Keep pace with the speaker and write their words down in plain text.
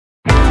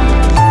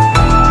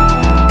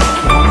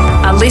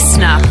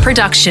listener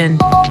production.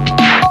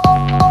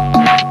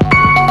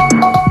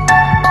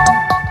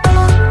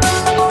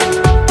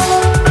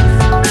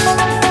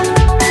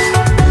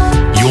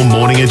 Your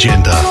morning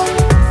agenda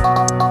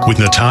with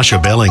Natasha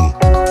Belling.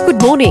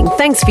 Good morning.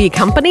 Thanks for your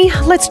company.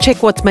 Let's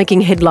check what's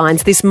making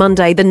headlines this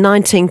Monday, the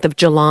 19th of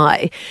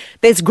July.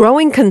 There's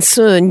growing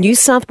concern New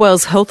South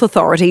Wales health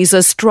authorities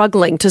are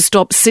struggling to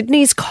stop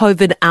Sydney's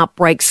COVID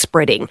outbreak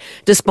spreading,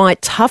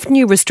 despite tough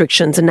new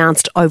restrictions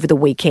announced over the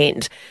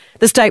weekend.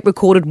 The state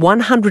recorded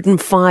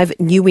 105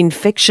 new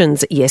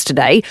infections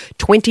yesterday.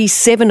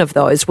 27 of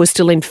those were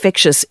still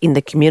infectious in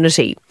the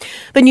community.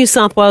 The New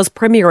South Wales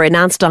Premier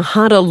announced a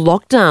harder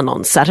lockdown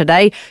on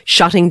Saturday,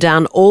 shutting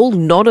down all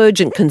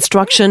non-urgent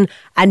construction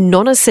and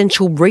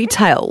non-essential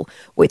retail,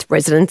 with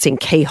residents in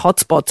key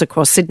hotspots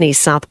across Sydney's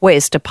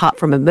southwest, apart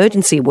from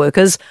emergency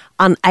workers,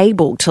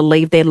 unable to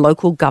leave their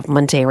local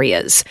government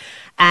areas.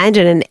 And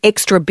in an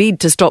extra bid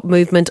to stop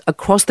movement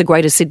across the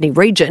Greater Sydney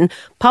region,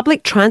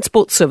 public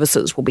transport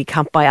services will be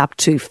cut by up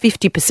to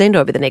 50%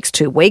 over the next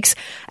 2 weeks,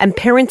 and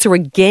parents are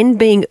again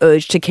being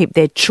urged to keep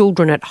their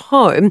children at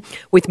home,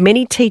 with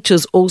many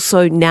teachers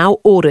also now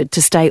ordered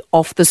to stay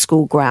off the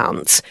school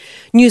grounds.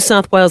 New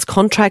South Wales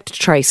contact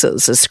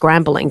tracers are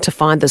scrambling to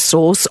find the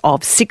source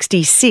of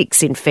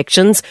 66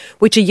 infections,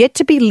 which are yet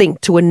to be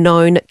linked to a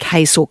known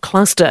case or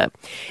cluster.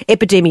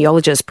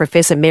 Epidemiologist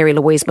Professor Mary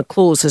Louise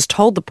McLaws has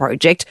told the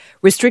project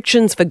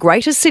restrictions for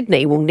Greater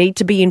Sydney will need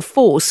to be in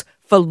force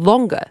for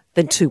longer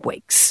than 2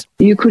 weeks.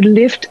 You could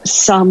lift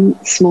some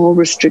small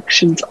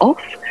restrictions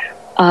off,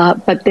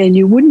 but then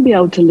you wouldn't be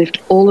able to lift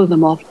all of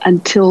them off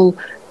until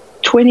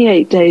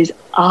 28 days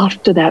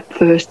after that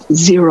first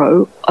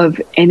zero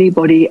of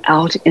anybody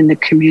out in the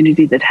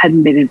community that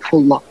hadn't been in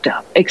full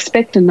lockdown.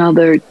 Expect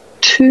another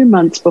 2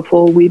 months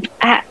before we've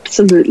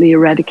absolutely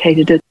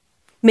eradicated it.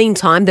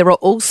 Meantime, there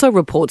are also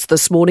reports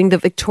this morning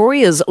that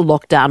Victoria's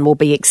lockdown will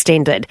be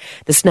extended.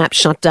 The snap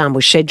shutdown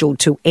was scheduled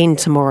to end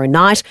tomorrow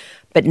night,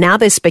 but now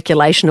there's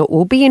speculation it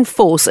will be in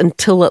force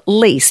until at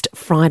least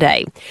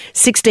Friday.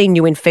 16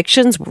 new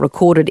infections were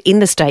recorded in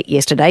the state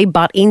yesterday,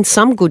 but in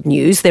some good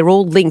news, they're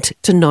all linked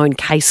to known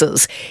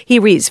cases.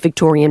 Here is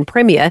Victorian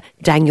Premier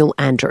Daniel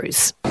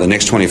Andrews. The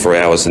next 24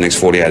 hours, the next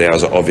 48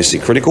 hours are obviously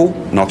critical,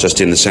 not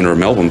just in the centre of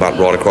Melbourne, but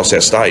right across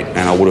our state.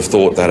 And I would have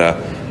thought that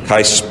a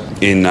case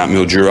in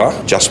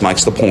Mildura just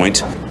makes the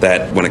point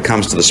that when it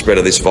comes to the spread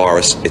of this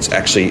virus, it's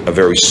actually a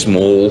very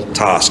small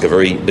task, a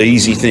very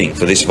easy thing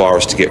for this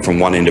virus to get from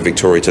one end of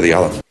Victoria to the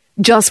other.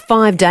 Just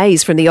 5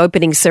 days from the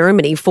opening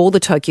ceremony for the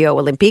Tokyo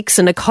Olympics,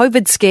 and a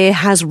COVID scare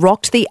has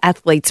rocked the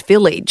athletes'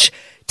 village.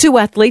 2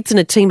 athletes and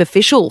a team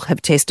official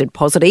have tested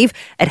positive.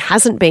 It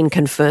hasn't been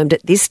confirmed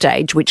at this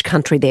stage which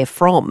country they're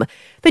from.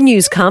 The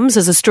news comes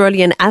as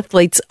Australian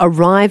athletes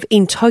arrive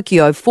in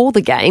Tokyo for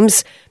the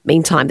Games.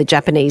 Meantime, the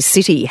Japanese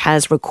city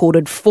has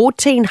recorded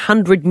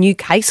 1,400 new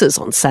cases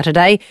on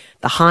Saturday,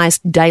 the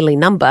highest daily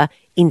number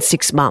in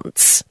 6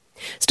 months.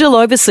 Still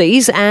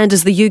overseas, and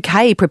as the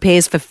UK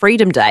prepares for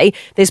Freedom Day,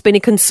 there's been a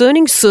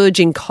concerning surge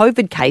in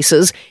COVID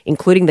cases,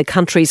 including the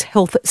country's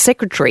health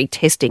secretary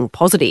testing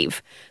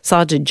positive.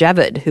 Sajid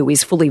Javid, who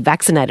is fully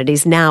vaccinated,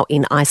 is now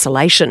in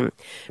isolation.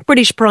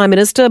 British Prime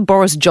Minister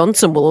Boris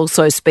Johnson will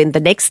also spend the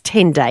next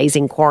 10 days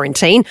in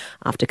quarantine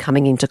after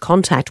coming into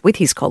contact with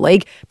his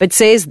colleague, but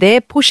says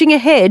they're pushing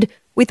ahead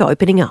with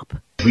opening up.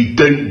 If we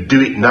don't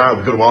do it now,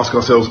 we've got to ask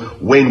ourselves,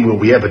 when will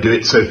we ever do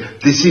it? So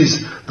this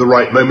is the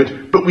right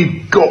moment, but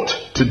we've got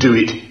to do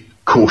it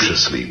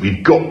cautiously.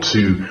 We've got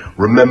to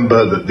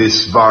remember that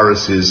this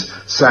virus is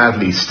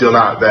sadly still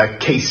out there.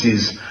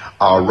 Cases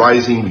are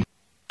rising.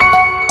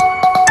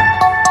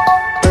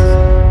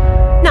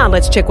 Now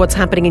let's check what's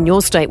happening in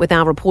your state with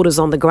our reporters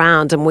on the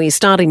ground. And we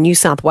start in New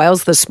South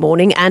Wales this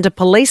morning, and a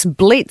police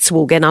blitz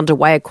will get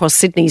underway across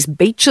Sydney's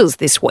beaches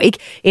this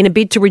week in a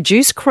bid to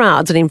reduce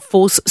crowds and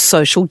enforce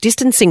social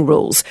distancing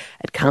rules.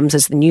 It comes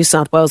as the New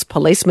South Wales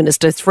Police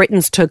Minister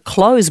threatens to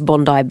close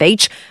Bondi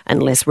Beach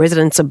unless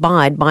residents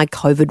abide by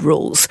COVID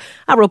rules.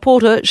 Our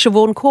reporter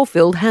Siobhan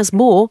Caulfield has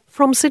more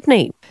from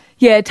Sydney.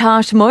 Yeah,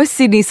 Tash, most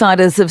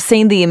Sydney-siders have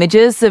seen the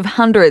images of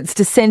hundreds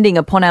descending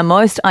upon our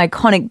most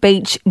iconic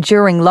beach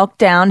during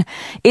lockdown.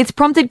 It's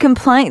prompted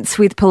complaints,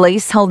 with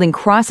police holding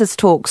crisis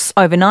talks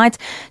overnight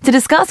to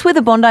discuss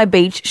whether Bondi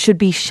Beach should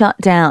be shut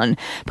down.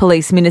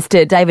 Police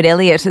Minister David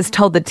Elliott has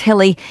told the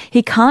Telly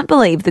he can't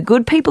believe the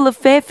good people of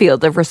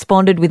Fairfield have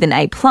responded with an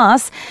A+,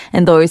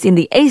 and those in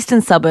the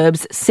eastern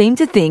suburbs seem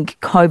to think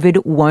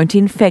COVID won't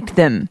infect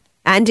them.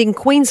 And in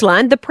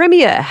Queensland, the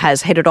Premier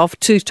has headed off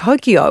to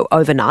Tokyo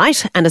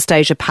overnight.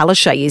 Anastasia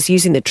Palaszczuk is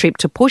using the trip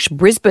to push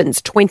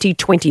Brisbane's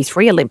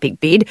 2023 Olympic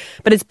bid,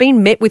 but it's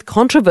been met with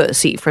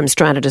controversy from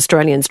stranded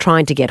Australians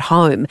trying to get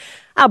home.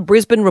 Our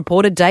Brisbane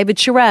reporter David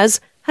Shiraz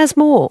has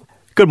more.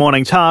 Good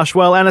morning, Tash.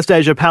 Well,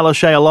 Anastasia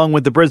Palaszczuk, along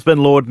with the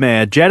Brisbane Lord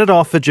Mayor, jetted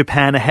off for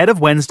Japan ahead of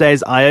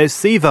Wednesday's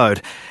IOC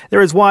vote. There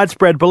is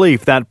widespread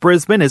belief that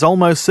Brisbane is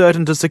almost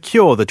certain to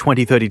secure the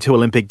 2032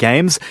 Olympic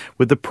Games,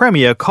 with the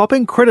Premier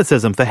copping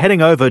criticism for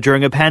heading over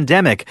during a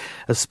pandemic,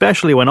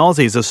 especially when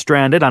Aussies are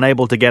stranded,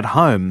 unable to get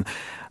home.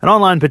 An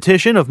online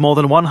petition of more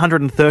than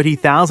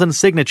 130,000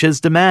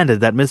 signatures demanded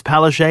that Ms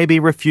Palaszczuk be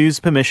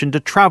refused permission to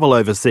travel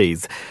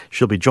overseas.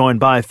 She'll be joined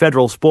by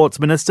Federal Sports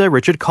Minister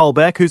Richard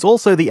Colbeck, who's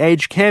also the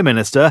Aged Care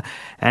Minister,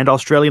 and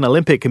Australian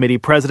Olympic Committee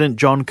President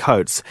John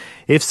Coates.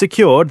 If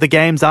secured, the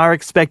Games are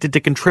expected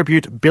to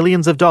contribute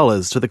billions of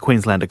dollars to the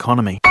Queensland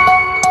economy.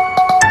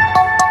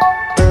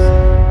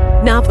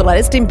 Now for the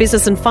latest in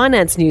business and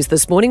finance news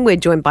this morning, we're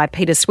joined by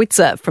Peter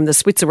Switzer from the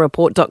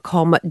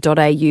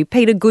switzerreport.com.au.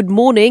 Peter, good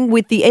morning.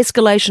 With the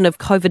escalation of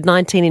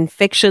COVID-19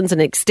 infections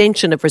and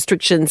extension of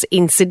restrictions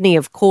in Sydney,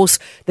 of course,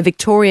 the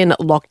Victorian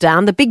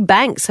lockdown, the big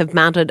banks have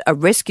mounted a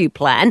rescue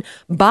plan,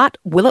 but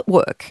will it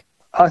work?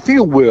 I think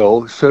it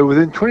will. So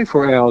within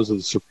 24 hours of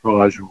the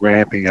surprise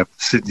ramping up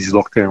Sydney's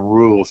lockdown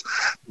rules,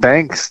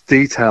 banks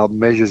detailed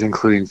measures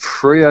including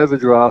free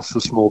overdrafts for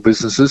small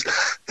businesses,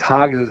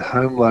 targeted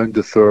home loan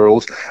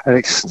deferrals, and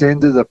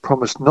extended a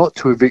promise not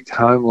to evict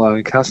home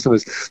loan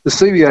customers. The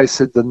CBA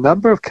said the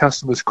number of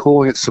customers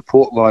calling its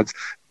support lines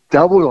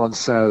doubled on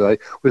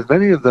Saturday, with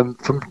many of them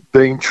from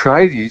being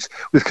tradies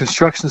with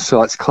construction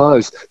sites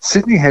closed.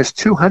 Sydney has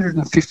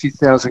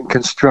 250,000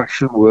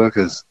 construction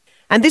workers.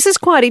 And this is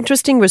quite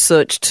interesting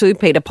research too,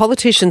 Peter.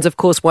 Politicians, of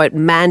course, won't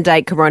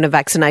mandate corona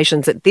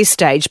vaccinations at this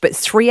stage, but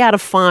 3 out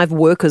of 5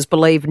 workers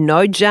believe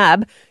no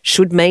jab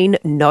should mean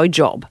no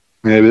job.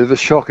 Yeah, a bit of a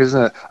shock, isn't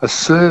it? A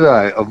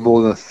survey of more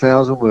than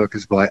 1,000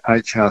 workers by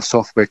HR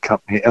software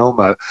company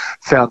Elmo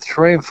found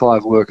 3 in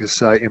 5 workers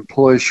say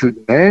employers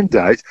should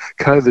mandate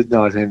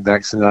COVID-19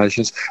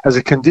 vaccinations as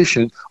a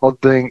condition of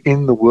being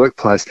in the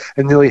workplace,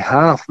 and nearly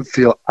half would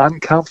feel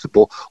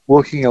uncomfortable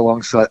working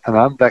alongside an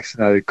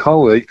unvaccinated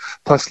colleague.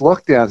 Plus,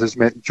 lockdowns has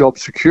meant job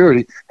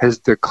security has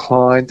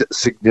declined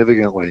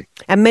significantly.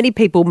 And many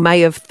people may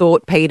have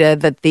thought, Peter,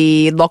 that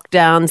the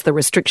lockdowns, the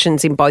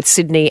restrictions in both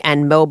Sydney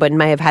and Melbourne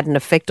may have had an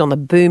effect on the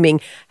booming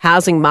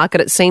housing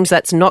market. It seems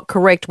that's not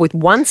correct, with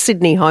one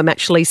Sydney home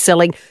actually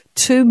selling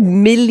 $2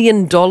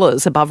 million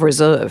above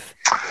reserve.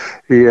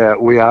 Yeah,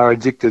 we are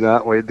addicted,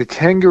 aren't we? The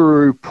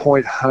Kangaroo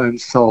Point home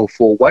sold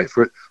for, wait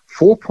for it,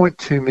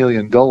 $4.2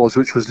 million,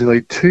 which was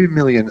nearly $2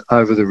 million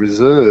over the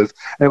reserve,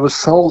 and it was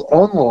sold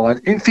online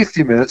in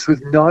 50 minutes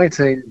with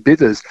 19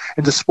 bidders.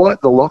 And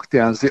despite the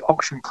lockdowns, the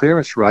auction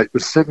clearance rate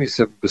was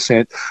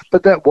 77%,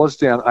 but that was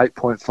down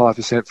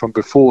 8.5% from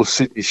before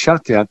Sydney's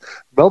shutdown.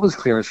 Melbourne's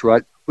clearance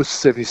rate was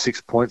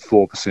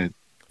 76.4%.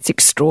 It's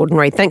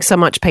extraordinary. Thanks so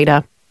much,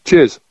 Peter.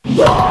 Cheers.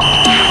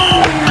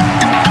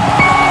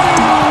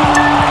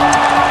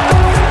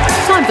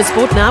 Time for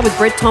sport now with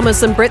Brett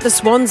Thomas. And Brett, the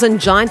Swans and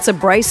Giants are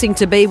bracing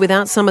to be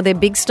without some of their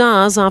big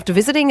stars after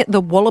visiting the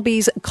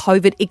Wallabies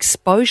COVID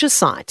exposure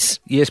site.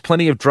 Yes,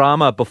 plenty of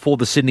drama before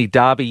the Sydney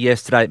Derby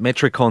yesterday at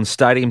Metricon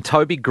Stadium.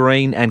 Toby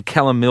Green and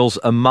Callum Mills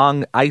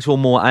among 8 or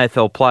more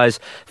AFL players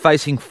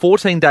facing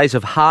 14 days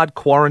of hard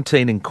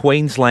quarantine in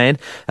Queensland.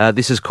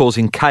 This is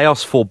causing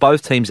chaos for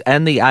both teams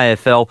and the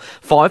AFL.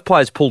 5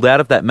 players pulled out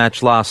of that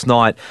match last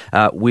night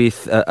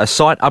with a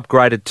site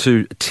upgraded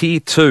to Tier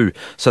 2.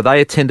 So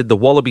they attended the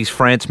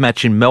Wallabies-France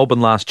match in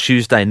Melbourne last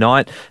Tuesday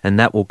night, and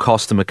that will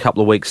cost them a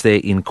couple of weeks there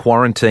in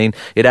quarantine.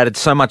 It added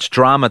so much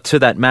drama to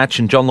that match,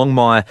 and John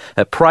Longmire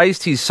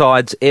praised his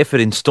side's effort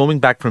in storming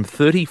back from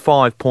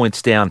 35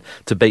 points down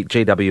to beat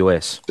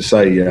GWS. To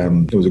say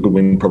it was a good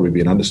win probably be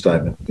an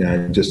understatement. You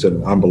know, just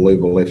an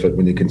unbelievable effort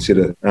when you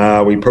consider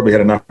we probably had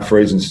enough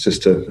reasons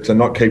just to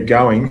not keep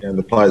going.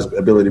 The players'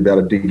 ability to be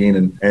able to dig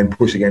in and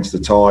push against the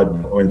tide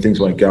when things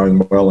weren't going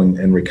well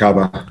and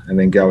recover and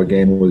then go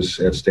again was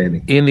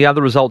outstanding. In the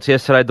other results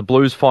yesterday, the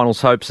Blues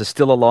finals hopes are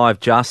still alive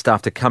just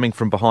after coming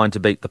from behind to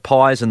beat the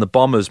Pies, and the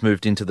Bombers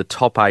moved into the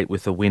top 8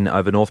 with a win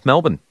over North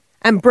Melbourne.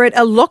 And Brett,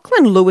 a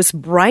Lachlan Lewis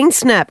brain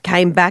snap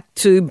came back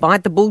to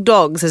bite the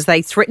Bulldogs as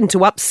they threatened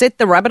to upset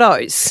the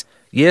Rabbitohs.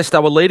 Yes, they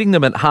were leading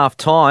them at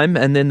half-time,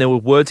 and then there were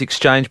words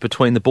exchanged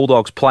between the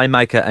Bulldogs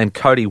playmaker and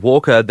Cody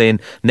Walker.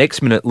 Then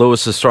next minute,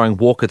 Lewis is throwing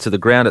Walker to the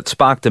ground. It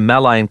sparked a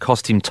melee and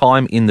cost him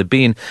time in the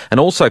bin, and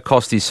also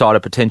cost his side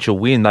a potential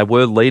win. They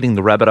were leading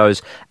the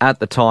Rabbitohs at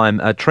the time.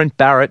 Trent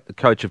Barrett, the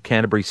coach of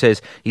Canterbury,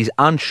 says he's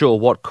unsure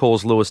what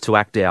caused Lewis to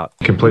act out.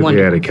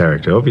 Completely out of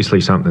character. Obviously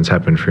something's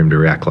happened for him to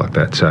react like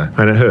that.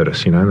 And it hurt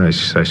us, you know. They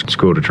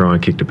scored a try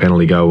and kicked a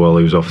penalty goal while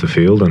he was off the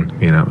field, and,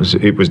 you know,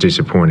 it was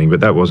disappointing, but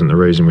that wasn't the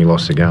reason we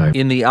lost the game.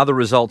 In the other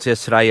results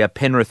yesterday,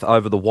 Penrith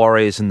over the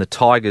Warriors, and the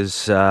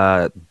Tigers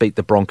beat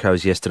the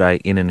Broncos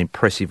yesterday in an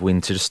impressive win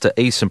just to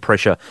ease some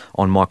pressure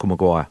on Michael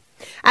Maguire.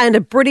 And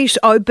a British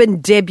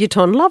Open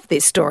debutant, love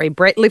this story,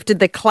 Brett, lifted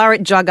the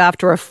claret jug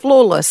after a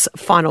flawless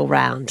final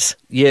round.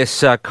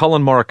 Yes,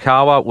 Colin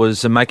Morikawa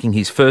was making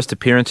his first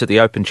appearance at the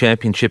Open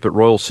Championship at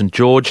Royal St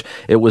George.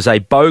 It was a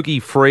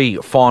bogey-free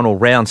final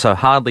round, so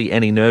hardly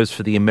any nerves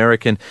for the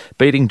American,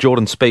 beating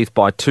Jordan Spieth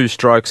by 2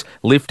 strokes,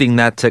 lifting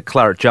that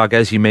claret jug,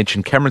 as you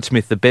mentioned. Cameron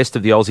Smith, the best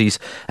of the Aussies,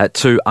 at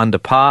 2 under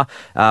par.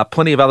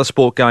 Plenty of other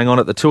sport going on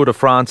at the Tour de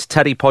France.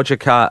 Tadej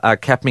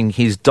Pogačar capping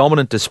his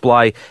dominant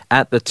display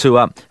at the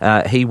Tour.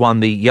 He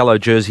won the yellow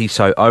jersey,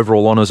 so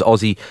overall honours.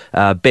 Aussie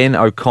Ben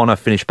O'Connor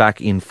finished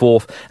back in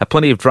 4th.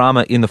 Plenty of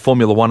drama in the Formula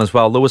Formula One as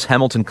well. Lewis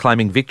Hamilton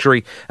claiming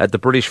victory at the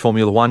British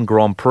Formula One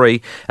Grand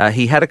Prix.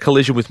 He had a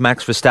collision with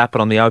Max Verstappen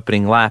on the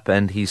opening lap,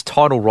 and his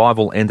title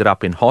rival ended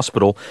up in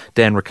hospital.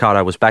 Dan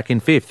Ricciardo was back in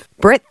fifth.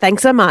 Brett,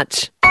 thanks so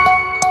much.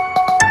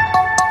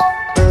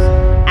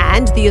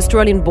 And the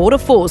Australian Border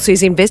Force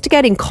is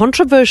investigating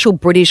controversial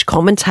British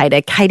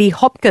commentator Katie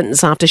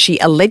Hopkins after she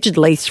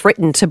allegedly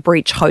threatened to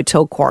breach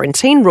hotel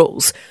quarantine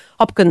rules.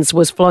 Hopkins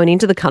was flown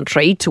into the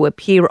country to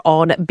appear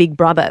on Big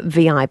Brother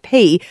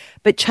VIP,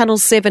 but Channel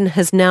 7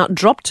 has now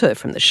dropped her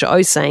from the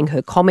show, saying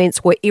her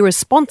comments were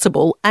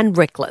irresponsible and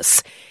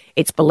reckless.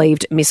 It's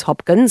believed Miss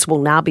Hopkins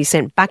will now be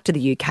sent back to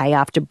the UK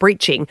after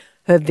breaching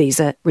her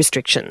visa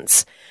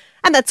restrictions.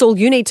 And that's all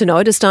you need to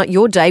know to start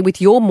your day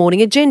with your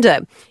morning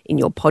agenda. In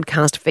your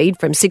podcast feed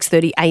from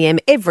 6:30am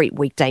every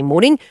weekday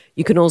morning,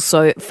 you can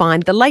also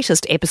find the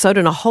latest episode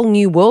in a whole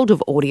new world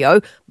of audio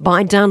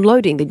by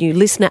downloading the new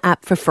Listener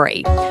app for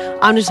free.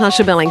 I'm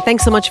Natasha Belling.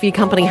 Thanks so much for your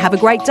company. Have a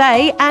great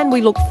day, and we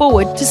look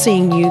forward to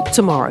seeing you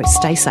tomorrow.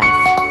 Stay safe.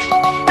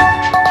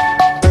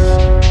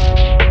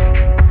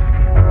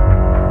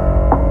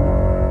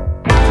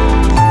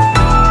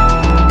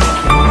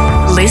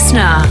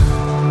 Listener.